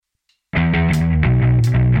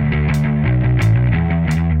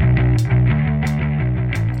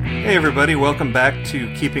Hey everybody, welcome back to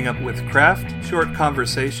Keeping Up with Craft, short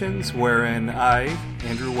conversations wherein I,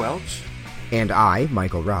 Andrew Welch, and I,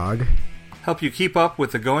 Michael Rogg, help you keep up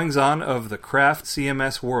with the goings-on of the craft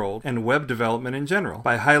CMS world and web development in general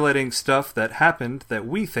by highlighting stuff that happened that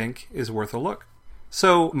we think is worth a look.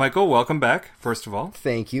 So, Michael, welcome back, first of all.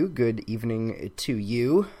 Thank you. Good evening to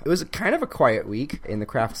you. It was kind of a quiet week in the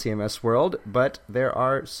craft CMS world, but there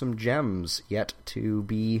are some gems yet to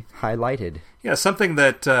be highlighted. Yeah, something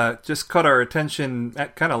that just caught our attention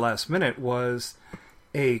at kind of last minute was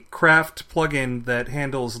a craft plugin that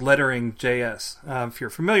handles lettering.js. If you're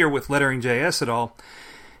familiar with lettering.js at all,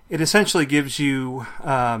 it essentially gives you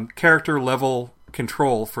character level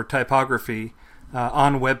control for typography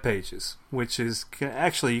on web pages, which is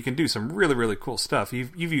actually, you can do some really, really cool stuff.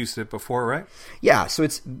 You've used it before, right? Yeah, so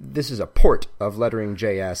this is a port of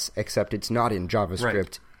lettering.js, except it's not in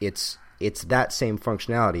JavaScript. Right. It's that same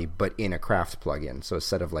functionality, but in a craft plugin, so a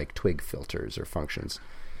set of like twig filters or functions.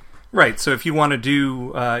 Right, so if you want to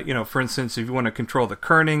do, for instance, if you want to control the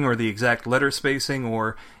kerning or the exact letter spacing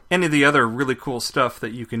or any of the other really cool stuff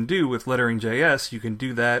that you can do with lettering.js, you can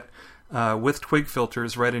do that with twig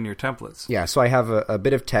filters right in your templates. Yeah, so I have a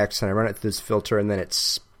bit of text, and I run it through this filter, and then it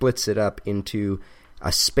splits it up into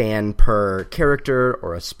a span per character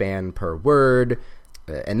or a span per word,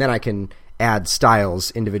 and then I can add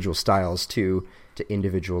styles, individual styles to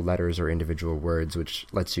individual letters or individual words, which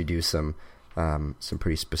lets you do some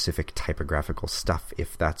pretty specific typographical stuff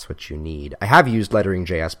if that's what you need. I have used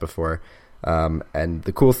lettering.js before, and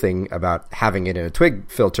the cool thing about having it in a twig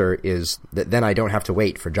filter is that then I don't have to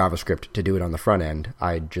wait for JavaScript to do it on the front end.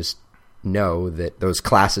 I just know that those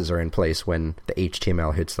classes are in place when the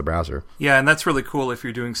HTML hits the browser. Yeah, and that's really cool if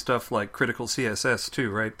you're doing stuff like critical CSS too,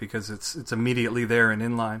 right? Because it's immediately there and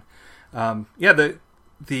inline.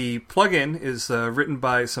 The plugin is written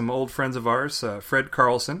by some old friends of ours, Fred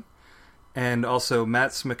Carlson, and also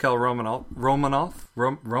Matt Romeloff?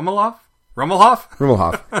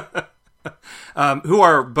 Who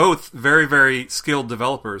are both very, very skilled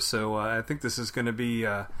developers. So I think this is going to be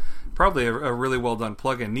probably a really well done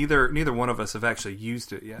plugin. Neither one of us have actually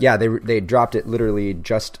used it yet. Yeah, they dropped it literally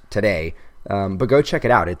just today. But go check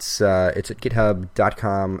it out. It's at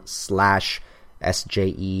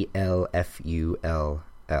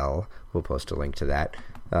github.com/SJELFULL. We'll post a link to that.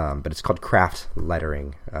 But it's called Craft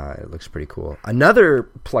Lettering. It looks pretty cool. Another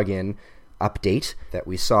plugin update that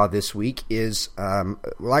we saw this week is,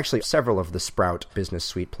 actually several of the Sprout Business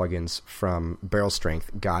Suite plugins from Barrel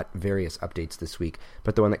Strength got various updates this week,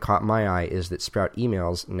 but the one that caught my eye is that Sprout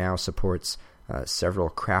Emails now supports several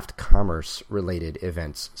craft commerce related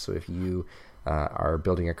events. So if you are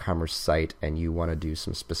building a commerce site and you want to do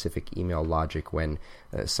some specific email logic when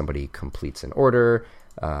somebody completes an order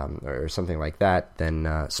or something like that,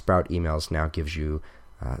 then Sprout Emails now gives you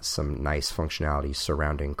some nice functionality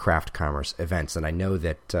surrounding craft commerce events. And I know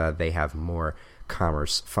that they have more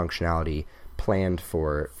commerce functionality planned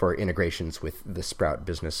for integrations with the Sprout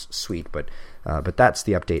Business Suite. But that's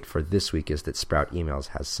the update for this week, is that Sprout Emails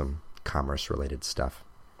has some commerce-related stuff.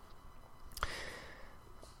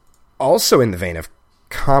 Also in the vein of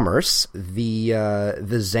commerce, the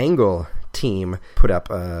Zangle team put up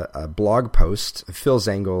a blog post. Phil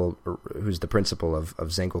Zangle, who's the principal of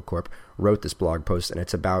Zangle Corp, wrote this blog post, and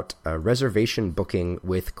it's about reservation booking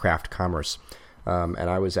with craft commerce. And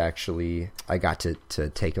I got to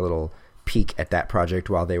take a little peek at that project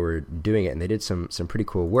while they were doing it, and they did some pretty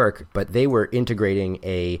cool work. But they were integrating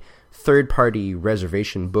a third-party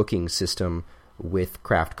reservation booking system with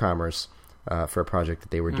craft commerce for a project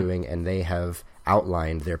that they were doing, and they have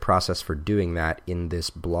outlined their process for doing that in this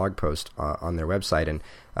blog post on their website. And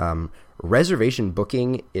reservation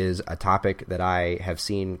booking is a topic that I have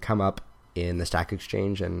seen come up in the Stack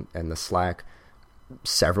Exchange and the Slack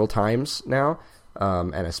several times now,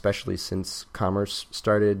 and especially since commerce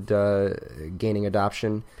started gaining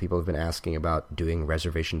adoption. People have been asking about doing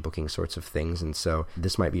reservation booking sorts of things, and so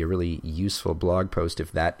this might be a really useful blog post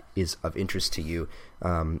if that is of interest to you,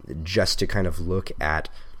 just to kind of look at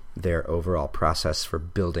their overall process for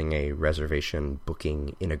building a reservation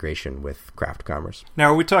booking integration with craft commerce.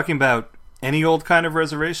 Now, are we talking about any old kind of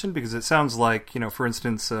reservation? Because it sounds like, for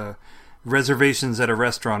instance, reservations at a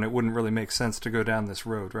restaurant, it wouldn't really make sense to go down this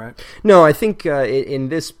road, right? No, I think in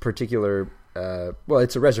this particular,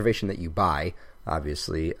 it's a reservation that you buy,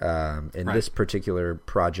 obviously. This particular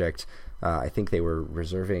project, I think they were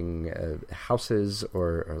reserving houses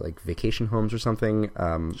or like vacation homes or something.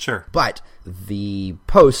 Sure. But the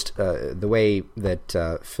post, the way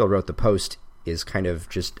that Phil wrote the post, is kind of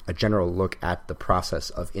just a general look at the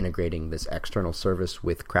process of integrating this external service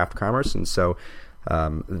with craft commerce. And so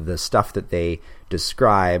The stuff that they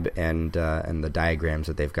describe and the diagrams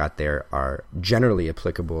that they've got there are generally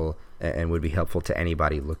applicable and would be helpful to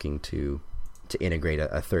anybody looking to integrate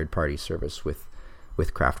a third-party service with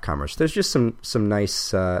Craft Commerce. There's just some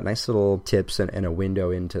nice little tips and a window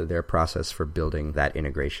into their process for building that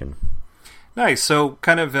integration. Nice. So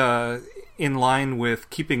kind of in line with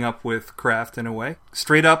keeping up with Craft in a way,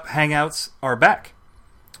 Straight Up Hangouts are back.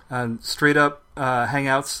 Straight Up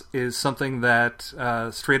Hangouts is something that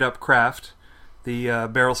Straight Up Craft, the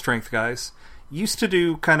barrel strength guys, used to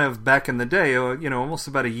do kind of back in the day. Almost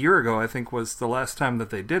about a year ago, I think, was the last time that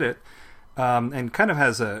they did it. And kind of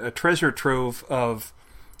has a treasure trove of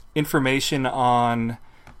information on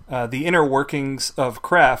the inner workings of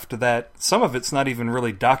craft that some of it's not even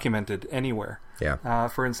really documented anywhere. Yeah.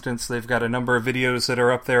 For instance, they've got a number of videos that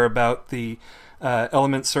are up there about the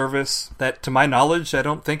element service that, to my knowledge, I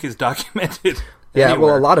don't think is documented. Yeah, anywhere.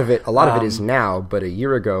 well, a lot of it is now, but a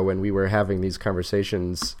year ago when we were having these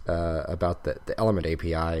conversations about the Element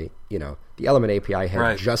API, the Element API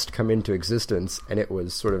had just come into existence, and it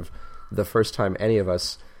was sort of the first time any of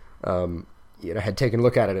us, had taken a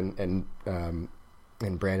look at it, and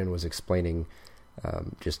Brandon was explaining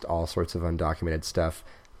just all sorts of undocumented stuff.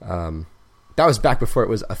 That was back before it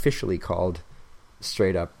was officially called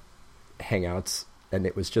Straight Up Hangouts, and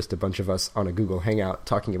it was just a bunch of us on a Google Hangout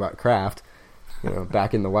talking about craft,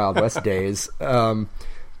 back in the Wild West days.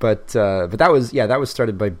 But that was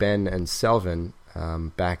started by Ben and Selvin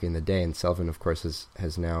back in the day, and Selvin, of course,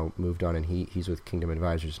 has now moved on, and he's with Kingdom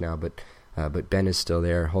Advisors now. But Ben is still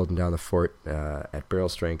there, holding down the fort at Barrel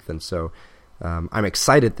Strength, and so I'm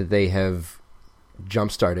excited that they have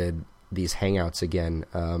jump-started these Hangouts again.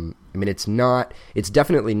 It's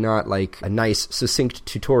definitely not like a nice, succinct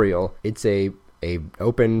tutorial. It's a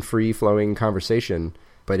open, free-flowing conversation.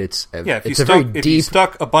 But if you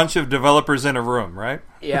stuck a bunch of developers in a room, right?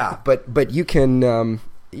 Yeah, but you can,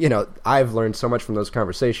 I've learned so much from those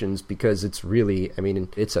conversations because it's really,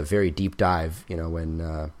 it's a very deep dive.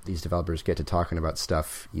 When these developers get to talking about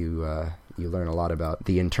stuff, you learn a lot about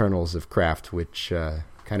the internals of Craft, which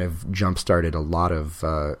kind of jump-started a lot of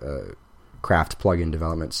Craft plugin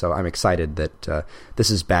development. So I'm excited that this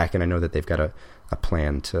is back, and I know that they've got a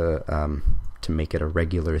plan to make it a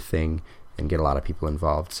regular thing and get a lot of people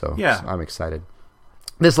involved. So I'm excited.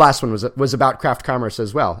 This last one was about Craft Commerce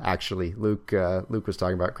as well, actually. Luke was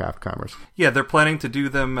talking about Craft Commerce. Yeah, they're planning to do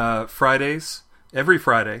them Fridays, every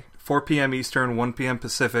Friday, 4 p.m. Eastern, 1 p.m.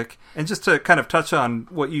 Pacific. And just to kind of touch on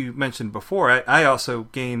what you mentioned before, I also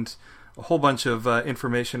gained a whole bunch of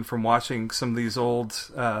information from watching some of these old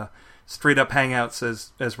straight-up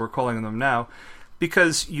Hangouts, as we're calling them now,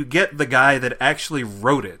 because you get the guy that actually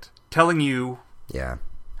wrote it telling you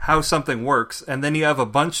how something works, and then you have a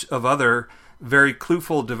bunch of other very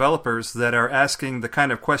clueful developers that are asking the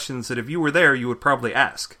kind of questions that if you were there, you would probably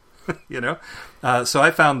ask. So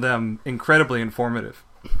I found them incredibly informative.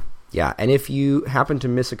 Yeah, and if you happen to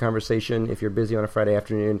miss a conversation, if you're busy on a Friday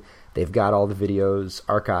afternoon, they've got all the videos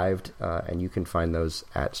archived, and you can find those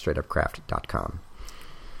at straightupcraft.com.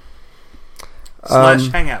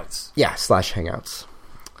 /Hangouts. Yeah, /Hangouts.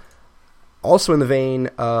 Also in the vein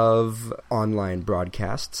of online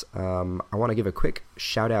broadcasts, I want to give a quick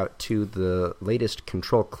shout-out to the latest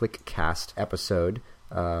Control Click Cast episode.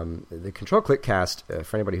 The Control Click Cast,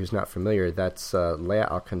 for anybody who's not familiar, that's Leah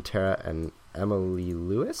Alcantara and Emily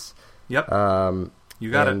Lewis. Yep, you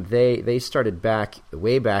got it. And they started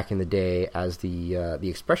way back in the day as the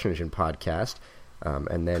Expression Engine podcast,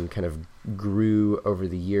 and then kind of grew over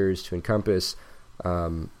the years to encompass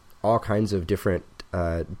all kinds of different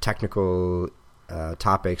technical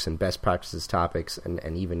topics and best practices topics,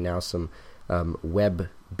 and even now some web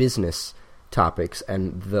business topics.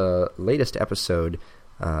 And the latest episode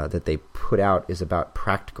that they put out is about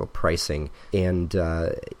practical pricing. And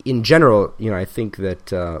in general, I think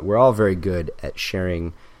that we're all very good at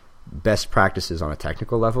sharing best practices on a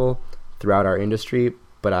technical level throughout our industry,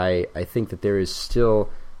 but I think that there is still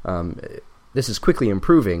this is quickly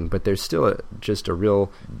improving, but there's still just a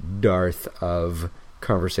real dearth of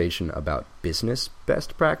conversation about business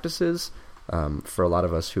best practices for a lot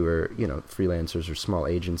of us who are freelancers or small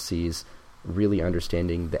agencies, really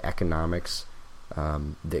understanding the economics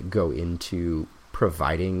that go into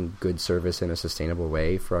providing good service in a sustainable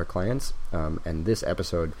way for our clients. And this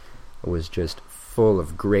episode was just full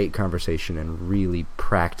of great conversation and really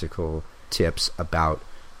practical tips about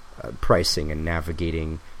pricing and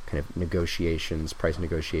navigating kind of price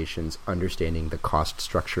negotiations, understanding the cost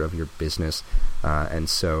structure of your business. And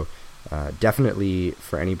so definitely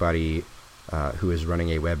for anybody who is running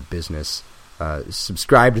a web business,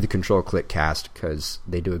 subscribe to the Control Click Cast because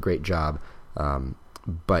they do a great job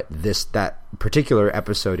But that particular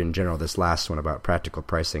episode in general, this last one about practical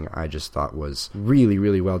pricing, I just thought was really,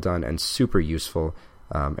 really well done and super useful,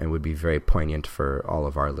 and would be very poignant for all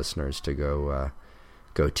of our listeners to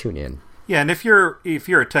go tune in. Yeah, and if you're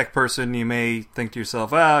a tech person, you may think to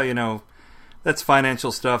yourself, that's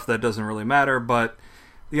financial stuff, that doesn't really matter. But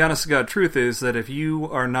the honest to God truth is that if you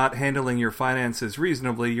are not handling your finances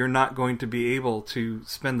reasonably, you're not going to be able to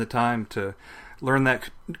spend the time to learn that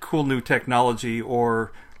cool new technology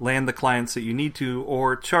or land the clients that you need to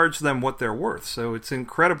or charge them what they're worth. So it's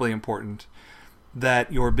incredibly important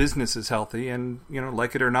that your business is healthy and,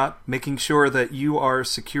 like it or not, making sure that you are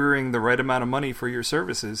securing the right amount of money for your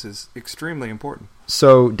services is extremely important.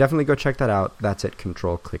 So definitely go check that out. That's at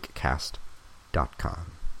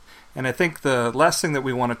controlclickcast.com. And I think the last thing that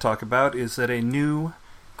we want to talk about is that a new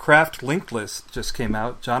craft linked list just came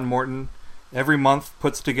out. John Morton every month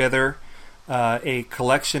puts together a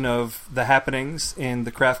collection of the happenings in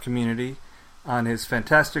the craft community on his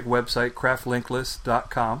fantastic website,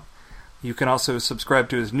 craftlinklist.com. You can also subscribe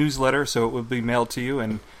to his newsletter, so it will be mailed to you,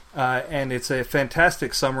 and it's a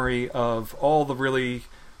fantastic summary of all the really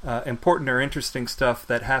important or interesting stuff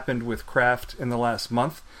that happened with craft in the last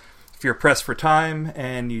month. If you're pressed for time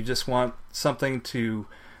and you just want something to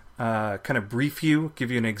kind of brief you,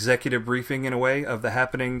 give you an executive briefing in a way of the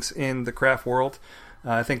happenings in the craft world,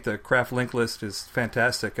 I think the Craft Link List is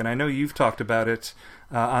fantastic, and I know you've talked about it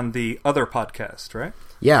on the other podcast, right?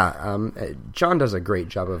 Yeah, John does a great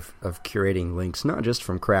job of curating links, not just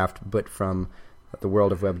from craft, but from the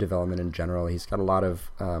world of web development in general. He's got a lot of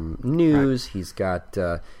news. Right. He's got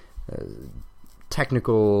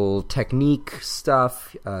technique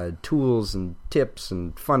stuff, tools and tips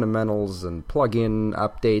and fundamentals and plugin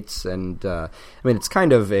updates, and it's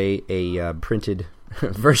kind of a printed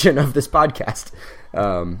version of this podcast.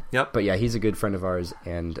 Yep. But yeah, he's a good friend of ours,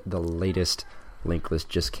 and the latest link list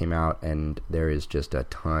just came out, and there is just a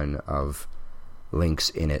ton of links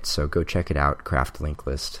in it. So go check it out,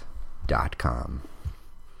 craftlinklist.com.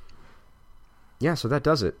 Yeah, so that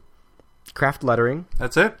does it. Craft lettering.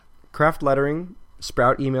 That's it. Craft lettering.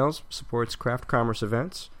 Sprout emails, supports craft commerce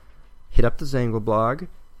events. Hit up the Zangle blog.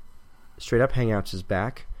 Straight Up Hangouts is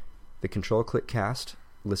back. The Control Click Cast.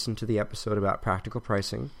 Listen to the episode about practical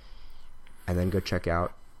pricing, and then go check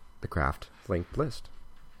out the Craft Linked List.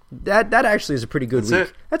 That actually is a pretty good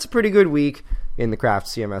week. That's a pretty good week in the craft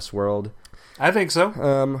CMS world. I think so.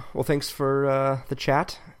 Well, thanks for the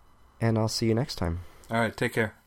chat, and I'll see you next time. All right, take care.